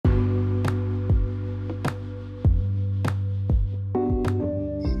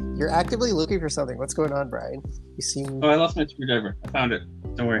You're actively looking for something. What's going on, Brian? You seem... Oh, I lost my screwdriver. I found it.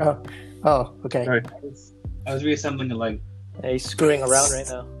 Don't worry. Oh, okay. Sorry. I was reassembling a leg. Yeah, he's screwing around right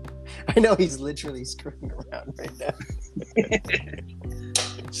now. I know he's literally screwing around right now.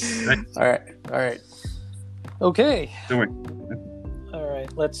 All right. Okay. Don't worry. All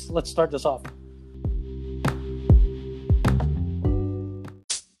right. Let's start this off.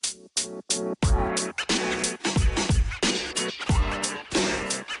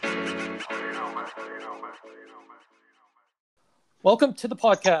 Welcome to the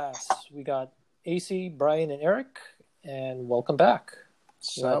podcast. We got AC, Brian, and Erik, and welcome back.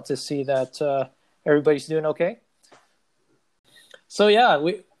 Glad to see that everybody's doing okay. So yeah,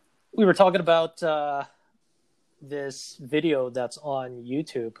 we were talking about this video that's on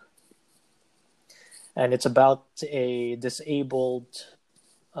YouTube, and it's about a disabled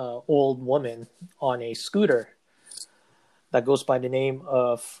old woman on a scooter that goes by the name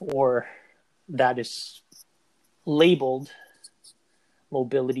of, or that is labeled,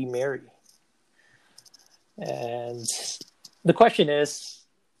 Mobility Mary. And the question is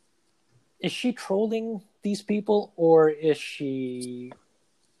she trolling these people, or is she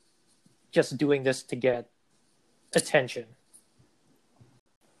just doing this to get attention?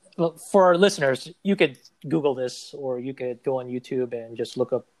 Well, for our listeners, you could Google this, or you could go on YouTube and just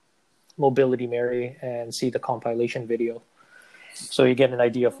look up Mobility Mary and see the compilation video, so you get an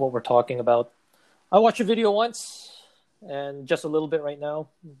idea of what we're talking about. I watched a video once, and just a little bit right now,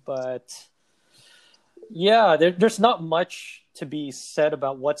 but yeah, there's not much to be said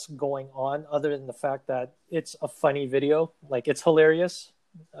about what's going on other than the fact that it's a funny video. Like, it's hilarious.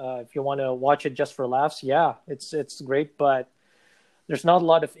 If you want to watch it just for laughs, yeah, it's great, but there's not a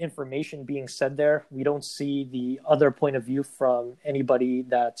lot of information being said there. We don't see the other point of view from anybody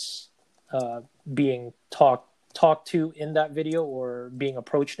that's being talked to in that video or being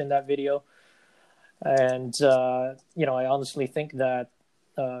approached in that video. And I honestly think that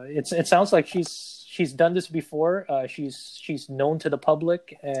it sounds like she's done this before. She's known to the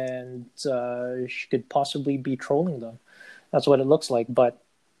public, and she could possibly be trolling them. That's what it looks like. But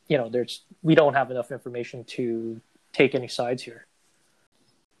we don't have enough information to take any sides here.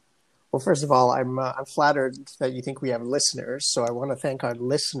 Well, first of all, I'm flattered that you think we have listeners. So I want to thank our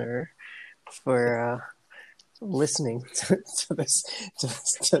listener for listening to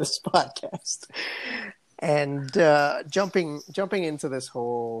this podcast, and jumping into this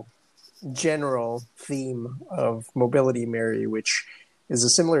whole general theme of Mobility Mary, which is a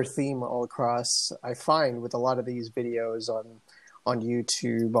similar theme all across, I find, with a lot of these videos on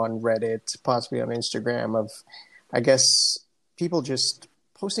YouTube, on Reddit, possibly on Instagram, of, I guess, people just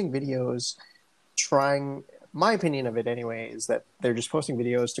posting videos trying, my opinion of it anyway, is that they're just posting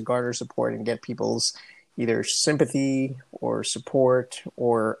videos to garner support and get people's either sympathy or support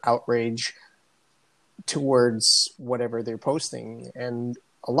or outrage towards whatever they're posting. And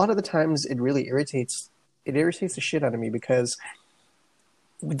a lot of the times it really irritates the shit out of me, because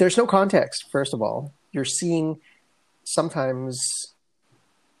there's no context. First of all, you're seeing sometimes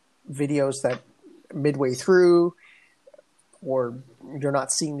videos that midway through, or you're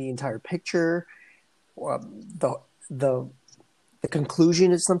not seeing the entire picture. The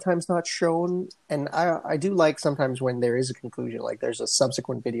conclusion is sometimes not shown, and I do like sometimes when there is a conclusion, like there's a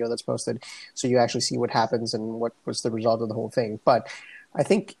subsequent video that's posted, so you actually see what happens and what was the result of the whole thing. But I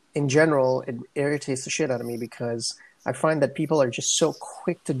think in general, it irritates the shit out of me, because I find that people are just so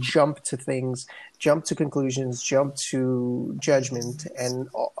quick to jump to things, jump to conclusions, jump to judgment, and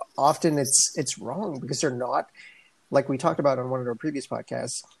often it's wrong, because they're not, like we talked about on one of our previous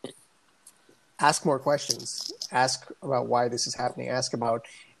podcasts. Ask more questions. Ask about why this is happening. Ask about,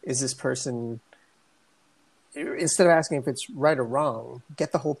 is this person, instead of asking if it's right or wrong,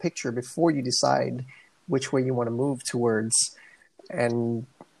 get the whole picture before you decide which way you want to move towards. And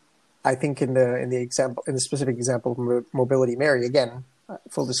I think in the specific example of Mobility Mary, again,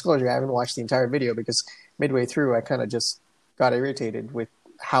 full disclosure, I haven't watched the entire video, because midway through I kind of just got irritated with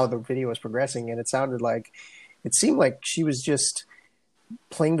how the video was progressing, and it seemed like she was just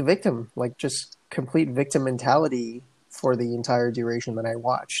playing the victim, like just complete victim mentality for the entire duration that I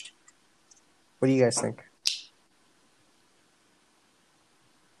watched. What do you guys think?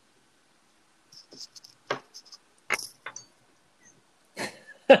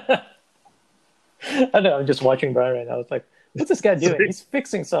 I know, I'm just watching Brian right now. It's like, what's this guy doing? He's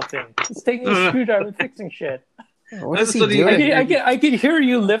fixing something. He's taking a screwdriver and fixing shit. What is he doing? I could hear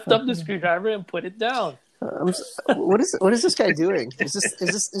you lift up the screwdriver and put it down. What is this guy doing? Is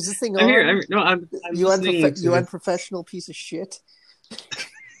this thing on? I'm you unprofessional piece of shit.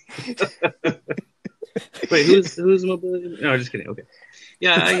 Wait, who's Mobility? No, just kidding. Okay.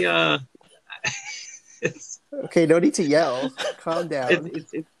 Yeah, it's Okay, no need to yell. Calm it's down.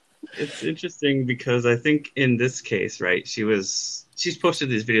 it's it's it's interesting because I think in this case, right, she's posted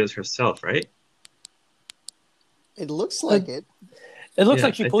these videos herself, right? It looks Uh, like it. It looks Yeah,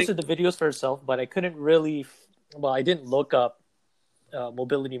 like she I think posted the videos for herself, but I couldn't really. Well, I didn't look up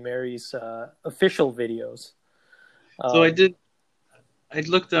Mobility Mary's official videos. so. Um, I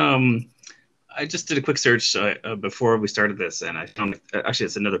looked. I just did a quick search before we started this, and I found actually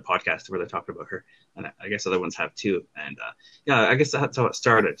it's another podcast where they talked about her, and I guess other ones have too. And yeah, I guess that's how it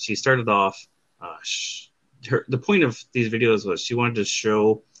started. She started off. The point of these videos was she wanted to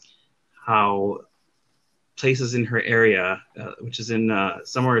show how places in her area, which is in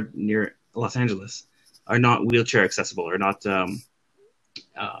somewhere near Los Angeles, are not wheelchair accessible or not,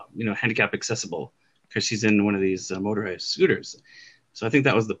 handicap accessible because she's in one of these motorized scooters. So I think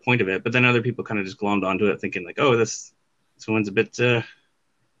that was the point of it. But then other people kind of just glommed onto it, thinking like, "Oh, this one's a bit,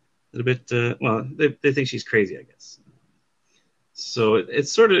 well, they think she's crazy, I guess." So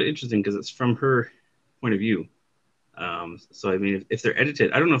it's sort of interesting because it's from her point of view. So I mean, if they're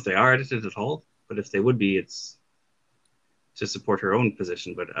edited, I don't know if they are edited at all, but if they would be, it's to support her own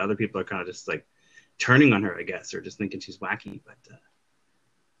position. But other people are kind of just like turning on her, I guess, or just thinking she's wacky. But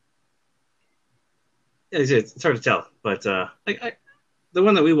it's hard to tell. But the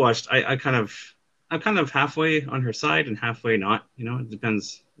one that we watched, I'm kind of halfway on her side and halfway not. It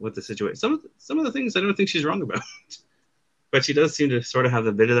depends what the situation. Some of the things I don't think she's wrong about, but she does seem to sort of have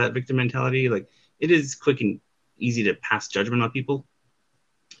a bit of that victim mentality. Like it is quick and easy to pass judgment on people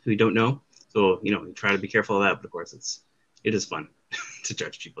who you don't know. So you try to be careful of that. But of course, it is fun to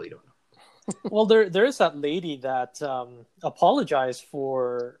judge people you don't know. well, there is that lady that apologized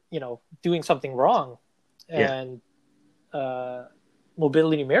for doing something wrong, Yeah. and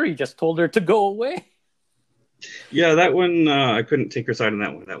Mobility Mary just told her to go away. Yeah, that one I couldn't take her side on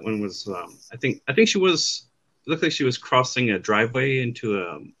that one. That one was I think she was it looked like she was crossing a driveway into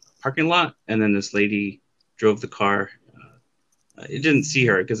a parking lot, and then this lady drove the car. It didn't see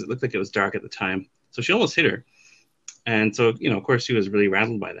her because it looked like it was dark at the time, so she almost hit her. And so of course, she was really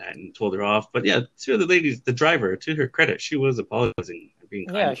rattled by that and told her off. But yeah, the driver, to her credit, she was apologizing and being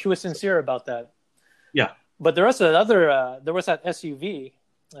kind. Yeah, she was sincere about that. Yeah. But there was that SUV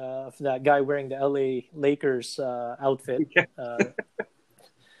of that guy wearing the LA Lakers outfit. Yeah.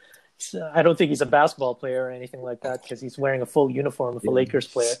 I don't think he's a basketball player or anything like that because he's wearing a full uniform of a Lakers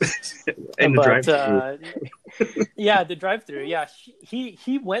player. And the drive-through. Yeah, the drive-through. Yeah,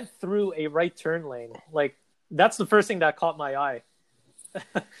 he went through a right turn lane. Like that's the first thing that caught my eye.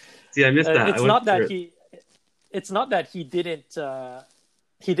 See, I missed that. It's not that he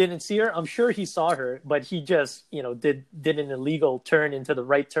didn't see her. I'm sure he saw her, but he just did an illegal turn into the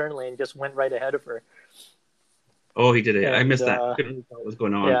right turn lane, just went right ahead of her. Oh, he did it. I missed that. I couldn't tell what was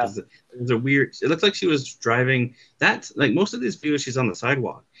going on because it was a weird. It looked like she was driving. That's like most of these videos. She's on the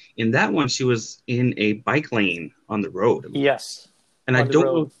sidewalk. In that one, she was in a bike lane on the road. Yes, and I don't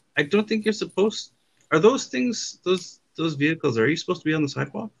know. I don't think you're supposed. Are those things those vehicles? Are you supposed to be on the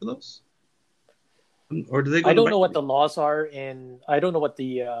sidewalk for those? Or do they go? I don't know what the laws are I don't know what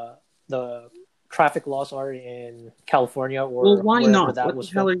the traffic laws are in California or. Well, why not? That what was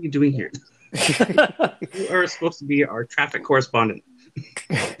the hell are you doing here? You are supposed to be our traffic correspondent.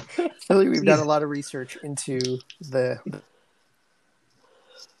 Really, we've done a lot of research into the.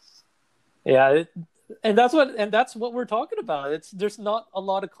 Yeah, and that's what we're talking about. There's not a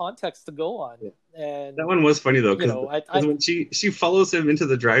lot of context to go on, and that one was funny though because when she follows him into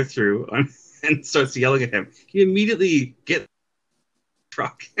the drive-through and starts yelling at him, he immediately gets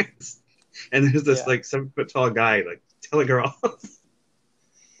truck, and there's this like 7-foot tall guy like telling her off.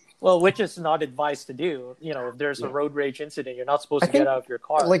 Well, which is not advised to do. If there's a road rage incident, you're not supposed to get out of your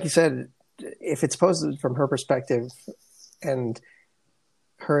car. Like you said, if it's posted from her perspective and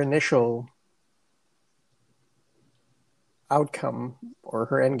her initial outcome or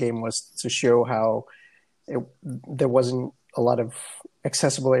her end game was to show how there wasn't a lot of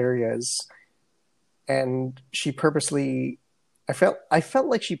accessible areas, and she purposely, I felt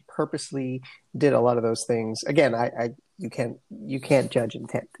like she purposely did a lot of those things. Again, you can't judge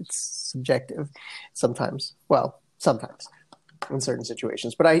intent. It's subjective sometimes. Well, sometimes in certain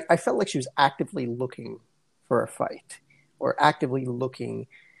situations. But I felt like she was actively looking for a fight or actively looking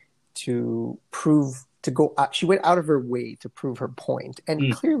to go out. She went out of her way to prove her point.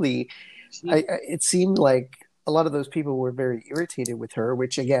 And clearly, it seemed like a lot of those people were very irritated with her,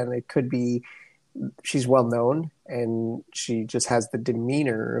 which again, it could be she's well known and she just has the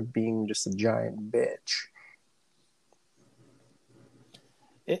demeanor of being just a giant bitch.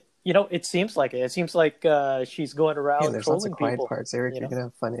 It seems like it. It seems like she's going Yeah, around there's lots of trolling quiet people. parts. Eric, You you're know? gonna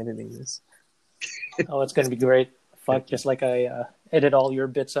have fun editing this. Oh, it's going to be great. Fuck, just like I edit all your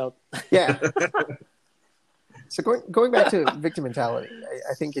bits out. Yeah. So going back to victim mentality,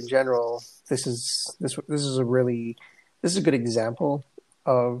 I think in general this is a good example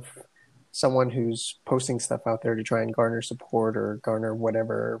of someone who's posting stuff out there to try and garner support or garner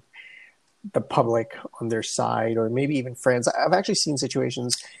whatever the public on their side, or maybe even friends. I've actually seen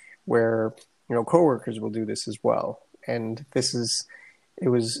situations where coworkers will do this as well, and it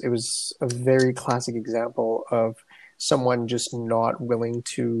was a very classic example of someone just not willing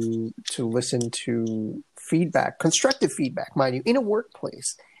to listen to feedback, constructive feedback, mind you, in a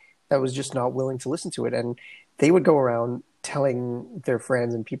workplace, that was just not willing to listen to it. And they would go around telling their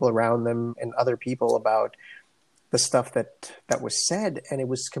friends and people around them and other people about the stuff that was said, and it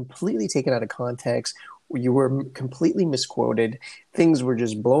was completely taken out of context. You were completely misquoted. Things were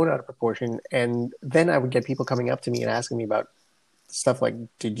just blown out of proportion. And then I would get people coming up to me and asking me about stuff like,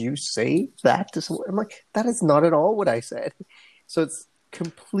 did you say that to someone? I'm like, that is not at all what I said. So it's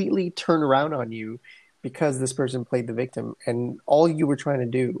completely turned around on you because this person played the victim. And all I was trying to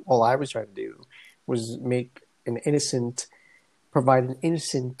do was provide an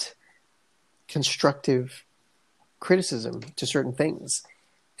innocent, constructive criticism to certain things.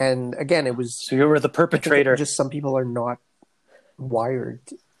 And again, it was... So you were the perpetrator. Just some people are not wired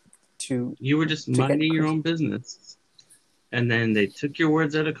to... You were just minding your own business. And then they took your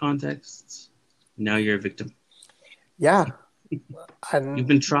words out of context. Now you're a victim. Yeah. You've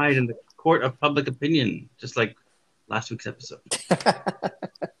been tried in the court of public opinion, just like last week's episode.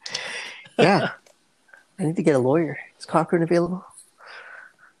 Yeah. I need to get a lawyer. Is Cochrane available?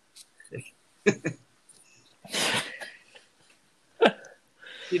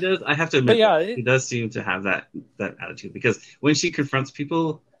 He does. I have to admit, he does seem to have that attitude, because when she confronts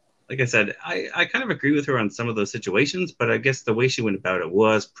people, like I said, I kind of agree with her on some of those situations, but I guess the way she went about it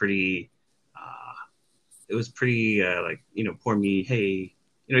was pretty, like, poor me. Hey,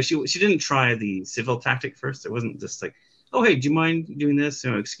 she didn't try the civil tactic first. It wasn't just like, oh, hey, do you mind doing this?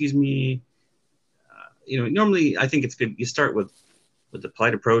 Excuse me. Normally I think it's good. You start with the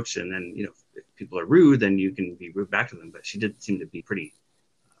polite approach, and then, if people are rude, then you can be rude back to them. But she did seem to be pretty,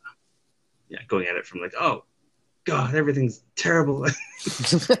 going at it from like, oh, God, everything's terrible.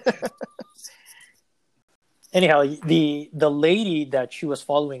 Anyhow, the lady that she was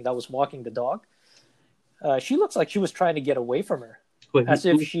following that was walking the dog, she looks like she was trying to get away from her, as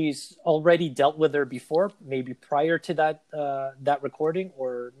if she's already dealt with her before, maybe prior to that recording,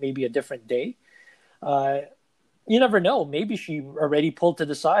 or maybe a different day. You never know. Maybe she already pulled to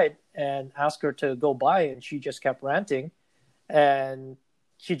the side and asked her to go by, and she just kept ranting, and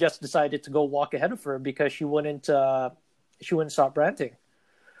she just decided to go walk ahead of her because she wouldn't stop ranting.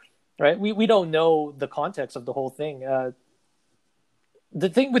 Right? We don't know the context of the whole thing. The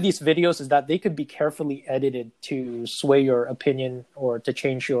thing with these videos is that they could be carefully edited to sway your opinion or to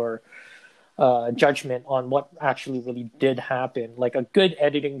change your judgment on what actually really did happen. Like, a good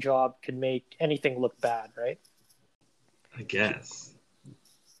editing job can make anything look bad, right? I guess.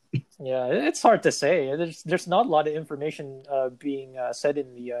 Yeah, it's hard to say. There's not a lot of information being said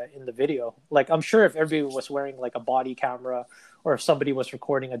in the video. Like, I'm sure if everybody was wearing like a body camera, or if somebody was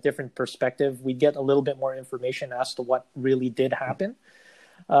recording a different perspective, we'd get a little bit more information as to what really did happen.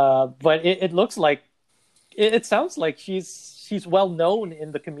 But it looks like, it sounds like she's well known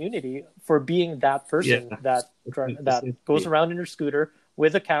in the community for being that person that goes around in her scooter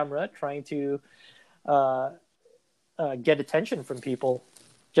with a camera trying to get attention from people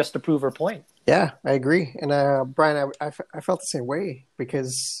just to prove her point. Yeah, I agree. And Brian, I felt the same way,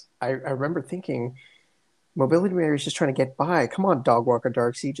 because I remember thinking, Mobility Mary is just trying to get by. Come on, Dog Walker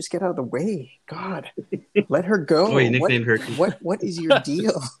Darcy, just get out of the way. God, let her go. Oh, you nicknamed her. What is your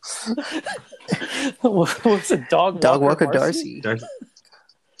deal? What's a Dog Walker Darcy? Dog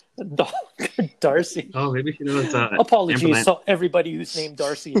Darcy. Oh, maybe she knows. Apologies to everybody who's named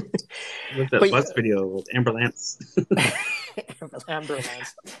Darcy. With that bus video with Amber Lance. Amber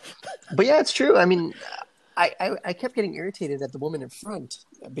Lance. But yeah, it's true. I mean, I kept getting irritated at the woman in front,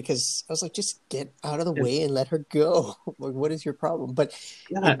 because I was like, just get out of the way and let her go. Like, what is your problem? But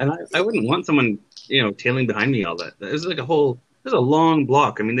yeah, and I wouldn't want someone, tailing behind me all that. It was like there's a long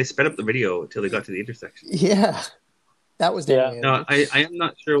block. I mean, they sped up the video until they got to the intersection. Yeah. That was the No, I am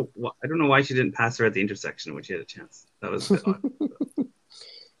not sure. I don't know why she didn't pass her at the intersection when she had a chance. That was a bit odd.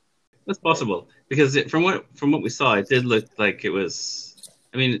 That's possible, because from what we saw, it did look like it was.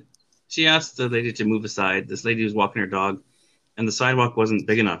 I mean, she asked the lady to move aside. This lady was walking her dog, and the sidewalk wasn't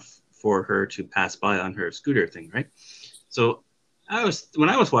big enough for her to pass by on her scooter thing, right? So when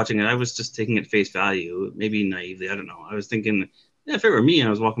I was watching it, I was just taking it face value, maybe naively. I don't know. I was thinking, yeah, if it were me and I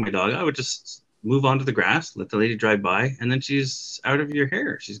was walking my dog, I would just move onto the grass, let the lady drive by, and then she's out of your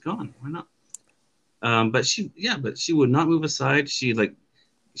hair. She's gone. Why not? But she would not move aside. She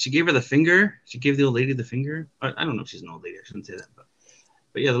gave her the finger. She gave the old lady the finger. I don't know if she's an old lady. I shouldn't say that,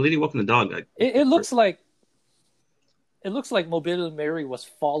 but yeah, the lady walking the dog. It looks like Mobility Mary was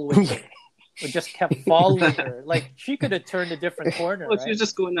following her. Or just kept following her. Like, she could have turned a different corner, well, right? she was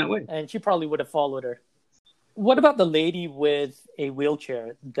just going that way. And she probably would have followed her. What about the lady with a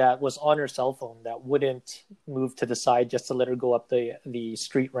wheelchair that was on her cell phone that wouldn't move to the side just to let her go up the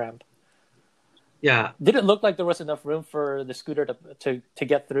street ramp? Yeah. Did it look like there was enough room for the scooter to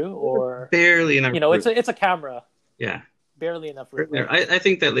get through, or barely enough? It's a camera. Yeah. Barely enough room. I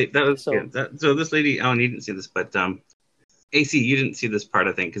think that was so. Yeah, so this lady, you didn't see this, but AC, you didn't see this part,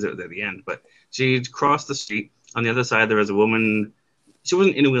 I think, because it was at the end. But she crossed the street. On the other side, there was a woman. She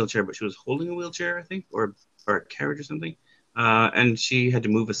wasn't in a wheelchair, but she was holding a wheelchair, I think, or a carriage or something. And she had to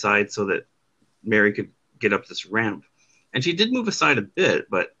move aside so that Mary could get up this ramp. And she did move aside a bit,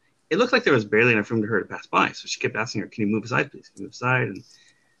 but it looked like there was barely enough room for her to pass by. So she kept asking her, "Can you move aside, please? Can you move aside?" And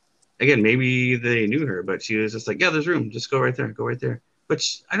again, maybe they knew her, but she was just like, "Yeah, there's room. Just go right there. Go right there." But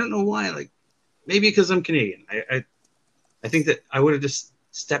I don't know why. Like, maybe because I'm Canadian. I think that I would have just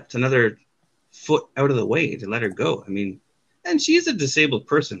stepped another foot out of the way to let her go. I mean, and she's a disabled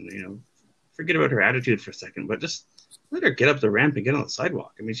person, forget about her attitude for a second, but just let her get up the ramp and get on the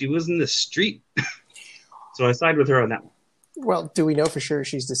sidewalk. I mean, she was in the street. So I side with her on that one. Well, do we know for sure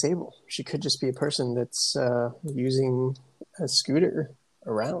she's disabled? She could just be a person that's using a scooter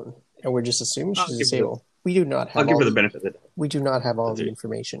around, and we're just assuming she's disabled. We do not have. I'll give her the benefit of it. We do not have all the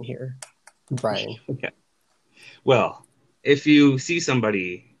information here, Brian. Okay. Well, if you see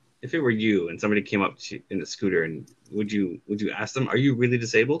somebody, if it were you and somebody came up to in a scooter, and would you ask them, "Are you really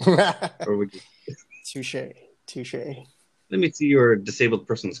disabled?" Or would you? Touche. Let me see your disabled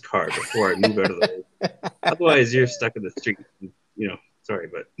person's card before I move out of the way. Otherwise, you're stuck in the street. Sorry,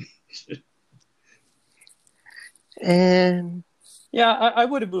 but. And yeah, I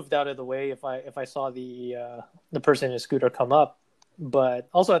would have moved out of the way if I saw the person in a scooter come up. But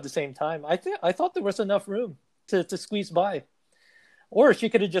also at the same time, I thought there was enough room to squeeze by, or she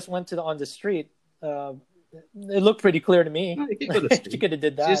could have just went on the street. It looked pretty clear to me. No, she could have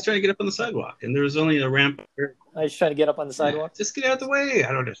did that. She was trying to get up on the sidewalk, and there was only a ramp. I was trying to get up on the sidewalk. Just get out the way. I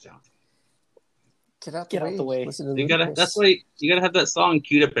don't understand. Get out the way. That's why you gotta have that song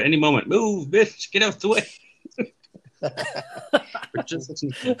queued up at any moment. Move, bitch! Get out the way.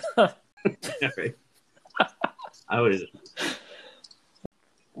 Okay.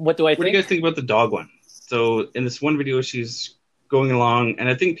 What do I think? What do you guys think about the dog one? So in this one video, she's going along, and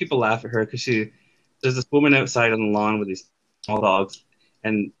I think people laugh at her because there's this woman outside on the lawn with these small dogs,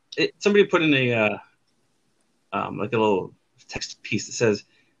 and somebody put in a like a little text piece that says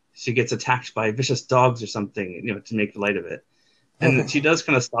she gets attacked by vicious dogs or something, to make light of it. And she does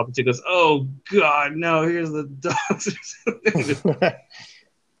kind of stop and she goes, "Oh God, no! Here's the dogs." Or something.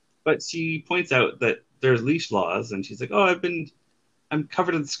 But she points out that there's leash laws, and she's like, "Oh, I'm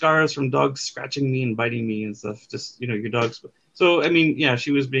covered in scars from dogs scratching me and biting me and stuff. Just your dogs." So I mean, yeah,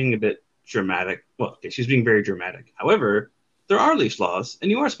 she was being a bit dramatic. Well, okay, she's being very dramatic. However, there are leash laws,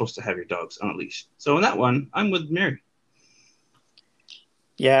 and you are supposed to have your dogs on a leash. So in that one, I'm with Mary.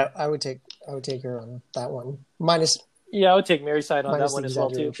 Yeah, I would take her on that one. Yeah, I would take Mary's side on that one as well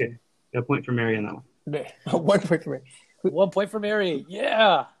too. Okay, got a point for Mary on that one. 1 point for Mary. 1 point for Mary.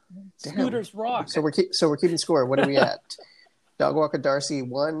 Yeah, damn. Scooters rock. So we're keeping score. What are we at? Dog Walker Darcy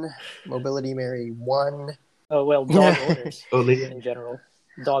 1, Mobility Mary 1. Oh well, dog owners. Oh, lady in general.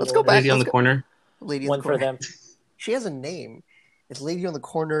 Dog Let's owners. Go back. Lady on the corner. Lady one on the corner. for them. She has a name. It's Lady on the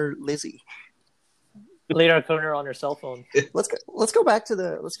Corner Lizzie. Lady on the corner on her cell phone. Let's go back to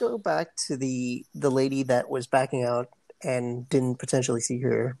the lady that was backing out and didn't potentially see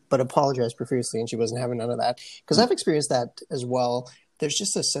her, but apologized profusely, and she wasn't having none of that. Because I've experienced that as well. There's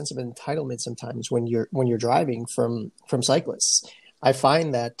just a sense of entitlement sometimes when you're driving from cyclists. I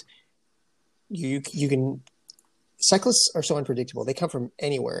find that you can. Cyclists are so unpredictable. They come from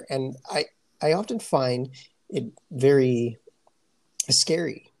anywhere, and I often find it very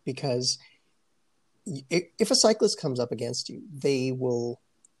scary because if a cyclist comes up against you, they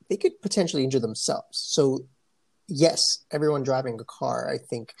could potentially injure themselves. So yes, everyone driving a car, I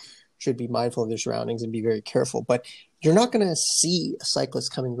think, should be mindful of their surroundings and be very careful. But you're not going to see a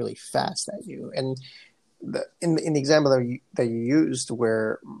cyclist coming really fast at you. And in the example that you used,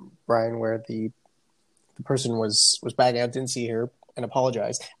 where Brian, where the person was backing out, didn't see her, and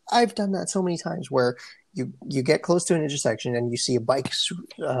apologized. I've done that so many times where you get close to an intersection and you see a bike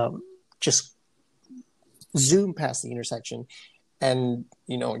just zoom past the intersection, and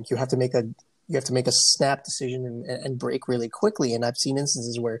you have to make a snap decision and brake really quickly. And I've seen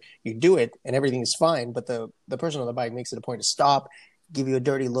instances where you do it and everything is fine, but the person on the bike makes it a point to stop, give you a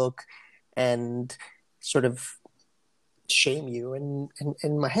dirty look, and sort of shame you. And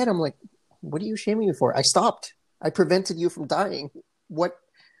in my head, I'm like, what are you shaming me for? I stopped. I prevented you from dying. What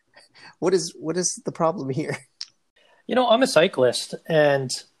is the problem here? I'm a cyclist, and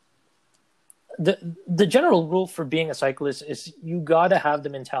the general rule for being a cyclist is you got to have the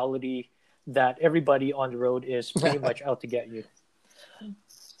mentality that everybody on the road is pretty much out to get you.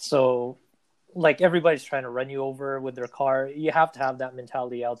 So, like, everybody's trying to run you over with their car. You have to have that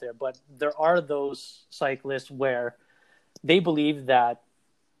mentality out there. But there are those cyclists where they believe that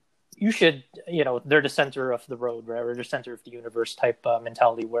you should, they're the center of the road, right? Or the center of the universe type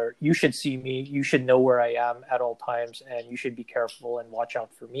mentality, where you should see me, you should know where I am at all times, and you should be careful and watch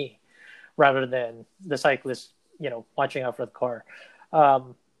out for me, rather than the cyclist, watching out for the car.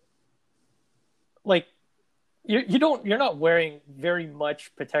 Like, you're not wearing very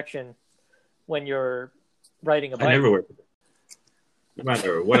much protection when you're riding a bike. I never wear protection, no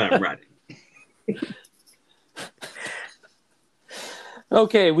matter what I'm riding.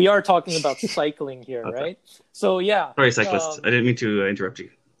 Okay, we are talking about cycling here, okay. Right? So, yeah. Sorry, cyclists. I didn't mean to interrupt you.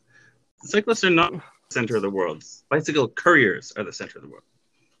 Cyclists are not the center of the world. Bicycle couriers are the center of the world.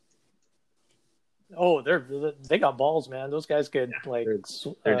 Oh, they got balls, man. Those guys could, they're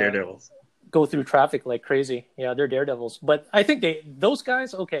daredevils. Go through traffic like crazy. Yeah, they're daredevils. But I think those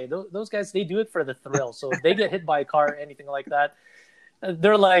guys, they do it for the thrill. So if they get hit by a car or anything like that,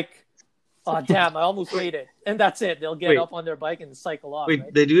 they're like, oh, damn, I almost made it. And that's it. They'll get up on their bike and cycle off. Wait,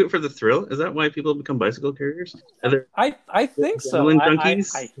 right? They do it for the thrill? Is that why people become bicycle carriers? I think so.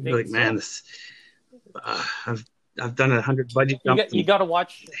 Junkies? I think like, man, this, I've done 100 bungee jumps. You got to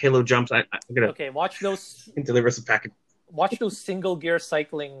watch Halo jumps. I'm gonna watch those. Deliver some package. Watch those single gear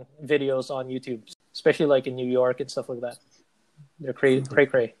cycling videos on YouTube, especially like in New York and stuff like that. They're crazy,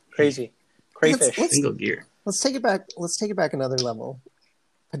 crayfish. Single gear. Let's take it back. Let's take it back another level.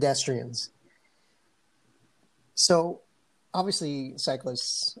 Pedestrians. So, obviously,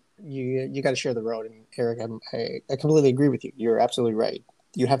 cyclists, you got to share the road. And Eric, I completely agree with you. You're absolutely right.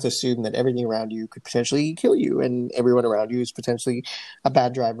 You have to assume that everything around you could potentially kill you, and everyone around you is potentially a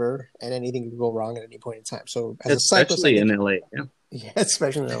bad driver, and anything could go wrong at any point in time. So, as a cyclist, especially in LA, yeah,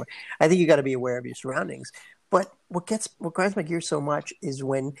 especially in LA, I think you got to be aware of your surroundings. But what grinds my gears so much is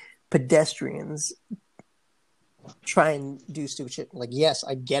when pedestrians try and do stupid shit. Like, yes,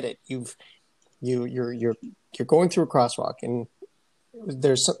 I get it. You're going through a crosswalk, and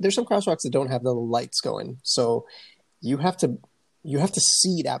there's some crosswalks that don't have the lights going, so you have to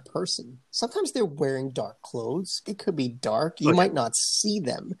see that person. Sometimes they're wearing dark clothes. It could be dark. You might not see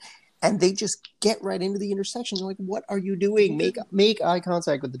them, and they just get right into the intersection. You're like, what are you doing? Make eye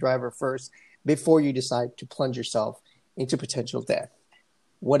contact with the driver first before you decide to plunge yourself into potential death.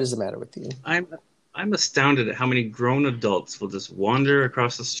 What is the matter with you? I'm astounded at how many grown adults will just wander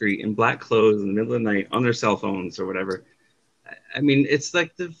across the street in black clothes in the middle of the night on their cell phones or whatever. I mean, it's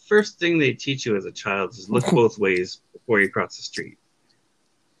like the first thing they teach you as a child is look both ways before you cross the street.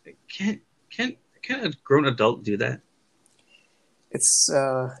 Can't a grown adult do that? It's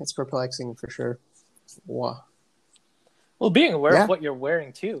perplexing for sure. Wow. Well, being aware of what you're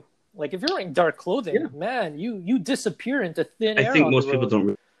wearing too. Like, if you're wearing dark clothing, man, you disappear into thin air. I think most people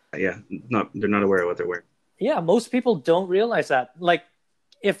don't. They're not aware of what they're wearing. Yeah, most people don't realize that. Like,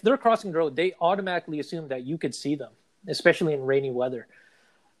 if they're crossing the road, they automatically assume that you could see them, especially in rainy weather.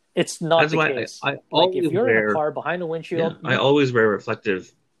 It's not the case. I like, if you're in a car behind a windshield, I always wear reflective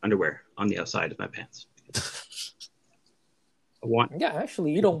underwear on the outside of my pants.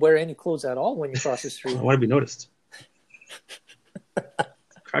 Actually, you don't wear any clothes at all when you cross the street. I want to be noticed.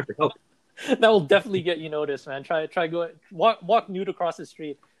 Cry for help. That will definitely get you noticed, man. Try walk nude across the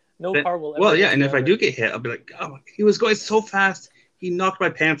street. No car will ever. Well, yeah, and if I do get hit, I'll be like, oh, he was going so fast, he knocked my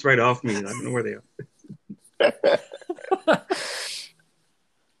pants right off me. I don't know where they are.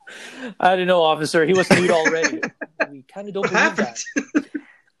 I don't know, officer. He was nude already. We kind of don't believe that.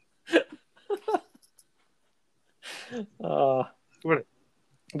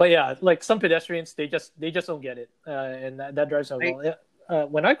 But yeah, like some pedestrians, they just don't get it, and that drives me well.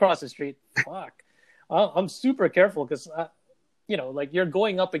 When I cross the street, I'm super careful because, like, you're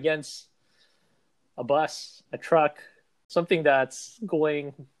going up against a bus, a truck, something that's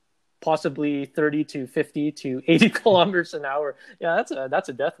going possibly 30 to 50 to 80 kilometers an hour. Yeah, that's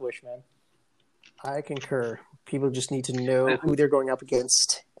a death wish, man. I concur. People just need to know who they're going up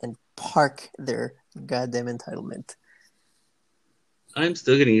against and park their goddamn entitlement. I'm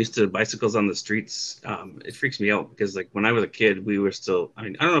still getting used to bicycles on the streets. It freaks me out because, like, when I was a kid, we were still, I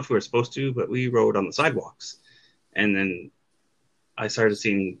mean, I don't know if we were supposed to, but we rode on the sidewalks. And then I started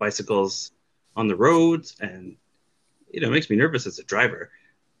seeing bicycles on the roads, and, it makes me nervous as a driver.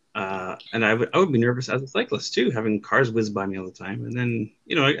 And I would be nervous as a cyclist, too, having cars whiz by me all the time. And then,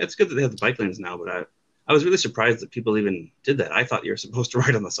 it's good that they have the bike lanes now, but I was really surprised that people even did that. I thought you were supposed to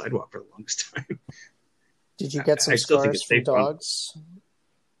ride on the sidewalk for the longest time. Did you get some scars from dogs?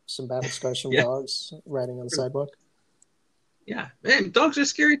 Some battle scars from dogs riding on the sidewalk? Yeah. Man, dogs are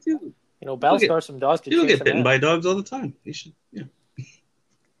scary too. Battle scars from dogs. People get bitten by dogs all the time. You should,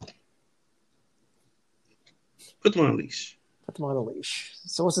 put them on a leash. Put them on a leash.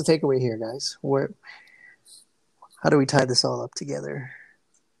 So what's the takeaway here, guys? How do we tie this all up together?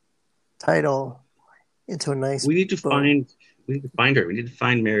 Tie it all into a nice We need to find her. We need to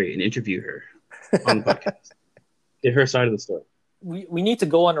find Mary and interview her on the podcast. Get her side of the story. We need to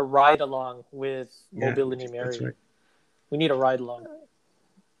go on a ride along with Mobility Mary. That's right. We need a ride along.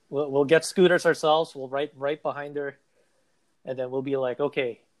 We'll get scooters ourselves. We'll right behind her, and then we'll be like,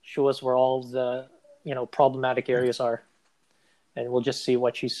 okay, show us where all the problematic areas are, and we'll just see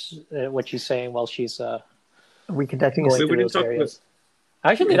what she's saying while she's reconducting going through those areas.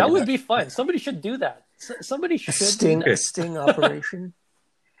 Actually, that would be fun. Somebody should do that. Somebody should a sting operation.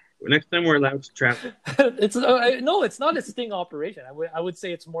 Next time we're allowed to travel. It's not a sting operation. I would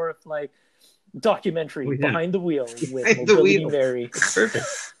say it's more of like documentary behind the wheel with Mobility Mary. Perfect.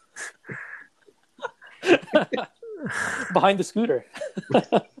 Behind the scooter.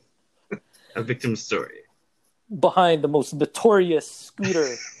 A victim story. Behind the most notorious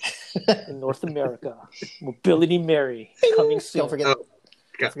scooter in North America, Mobility Mary, coming soon. Don't forget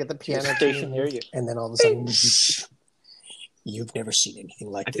the piano station near you. And then all of a sudden, you've never seen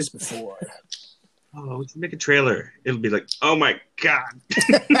anything like this before. Oh, we can make a trailer. It'll be like, oh my God.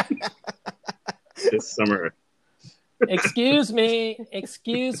 This summer. Excuse me.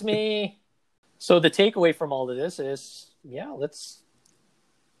 So the takeaway from all of this is, let's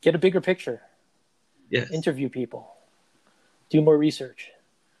get a bigger picture. Yes. Interview people. Do more research.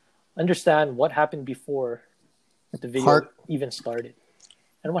 Understand what happened before the video even started.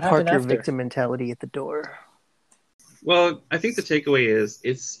 And what happened after. Park your victim mentality at the door. Well, I think the takeaway is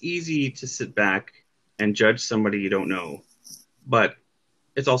it's easy to sit back and judge somebody you don't know, but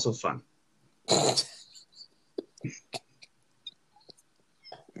it's also fun. I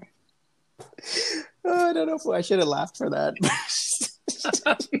don't know if I should have laughed for that.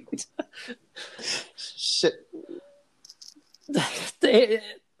 Shit.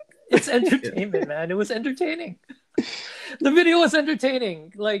 It's entertainment, man. It was entertaining. The video was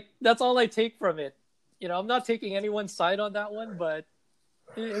entertaining. Like, that's all I take from it. I'm not taking anyone's side on that one, but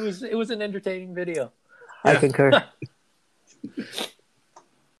it was an entertaining video. I concur.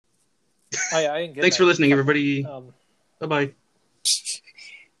 Thanks for listening, everybody. Bye-bye.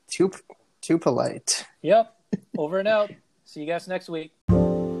 Too polite. Yep. Over and out. See you guys next week.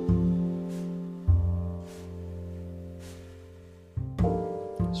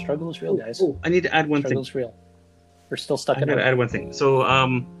 Struggle is real, guys. I need to add one thing. Struggle is real. We're still stuck in it. I gotta add one thing. So,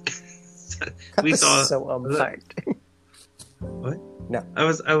 we saw. What? No. I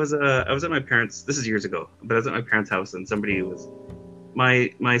was at my parents'. This is years ago, but I was at my parents' house, and somebody was. My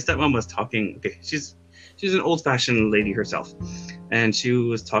stepmom was talking. Okay, she's an old-fashioned lady herself, and she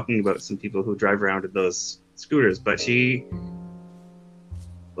was talking about some people who drive around in those scooters. But I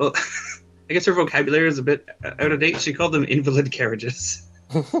guess her vocabulary is a bit out of date. She called them invalid carriages.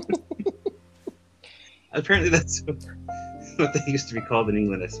 Apparently, that's what they used to be called in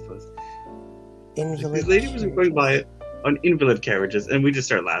England, I suppose. Invalid. This lady was going by it on invalid carriages, and we just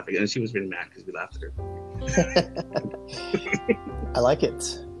started laughing, and she was really mad because we laughed at her. I like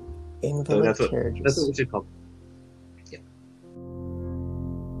it. Invalid carriages. That's what we should call them.